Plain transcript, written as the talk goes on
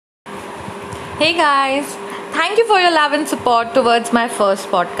Hey guys, thank you for your love and support towards my first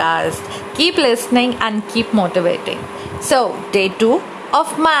podcast. Keep listening and keep motivating. So, day 2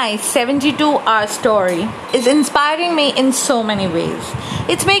 of my 72-hour story is inspiring me in so many ways.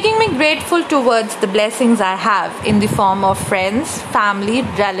 It's making me grateful towards the blessings I have in the form of friends, family,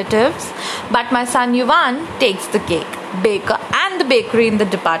 relatives. But my son Yuvan takes the cake, baker, and the bakery in the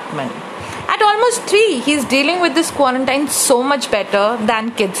department. At almost 3, he's dealing with this quarantine so much better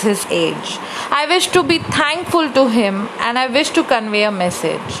than kids his age. I wish to be thankful to him and I wish to convey a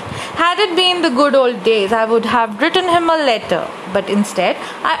message. Had it been the good old days, I would have written him a letter, but instead,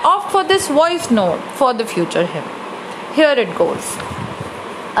 I opt for this voice note for the future him. Here it goes.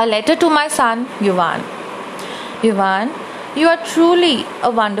 A letter to my son, Yuvan. Yuvan, you are truly a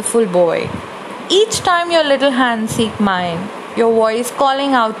wonderful boy. Each time your little hands seek mine, your voice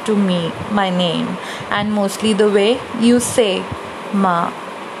calling out to me my name, and mostly the way you say Ma.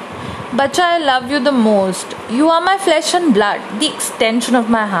 Bacha, I love you the most. You are my flesh and blood, the extension of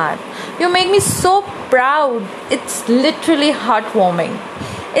my heart. You make me so proud. It's literally heartwarming.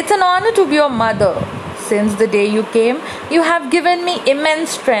 It's an honor to be your mother. Since the day you came, you have given me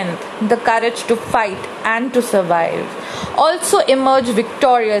immense strength, the courage to fight and to survive. Also emerge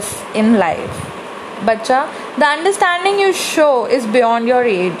victorious in life. Bacha, the understanding you show is beyond your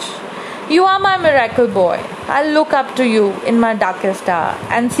age. You are my miracle boy. I look up to you in my darkest hour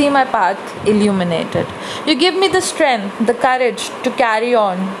and see my path illuminated. You give me the strength, the courage to carry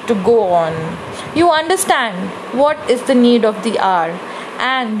on, to go on. You understand what is the need of the hour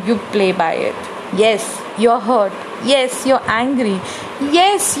and you play by it. Yes, you're hurt. Yes, you're angry.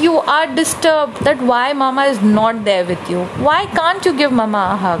 Yes, you are disturbed that why mama is not there with you. Why can't you give mama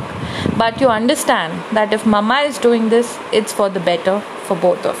a hug? But you understand that if mama is doing this, it's for the better for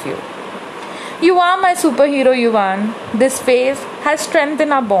both of you. You are my superhero, Yuvan. This phase has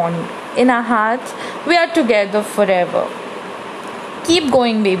strengthened our bond. In our hearts, we are together forever. Keep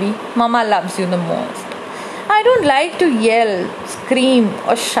going, baby. Mama loves you the most. I don't like to yell, scream,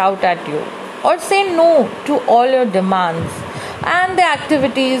 or shout at you, or say no to all your demands and the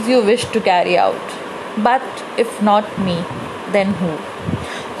activities you wish to carry out. But if not me, then who?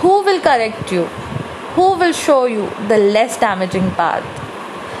 Who will correct you? Who will show you the less damaging path?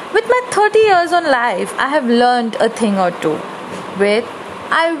 With my 30 years on life, I have learned a thing or two, which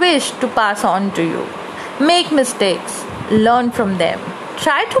I wish to pass on to you. Make mistakes, learn from them.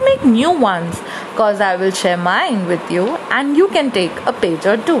 Try to make new ones, cause I will share mine with you and you can take a page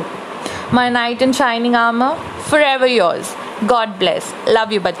or two. My knight in shining armor, forever yours. God bless.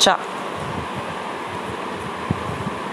 Love you, bacha.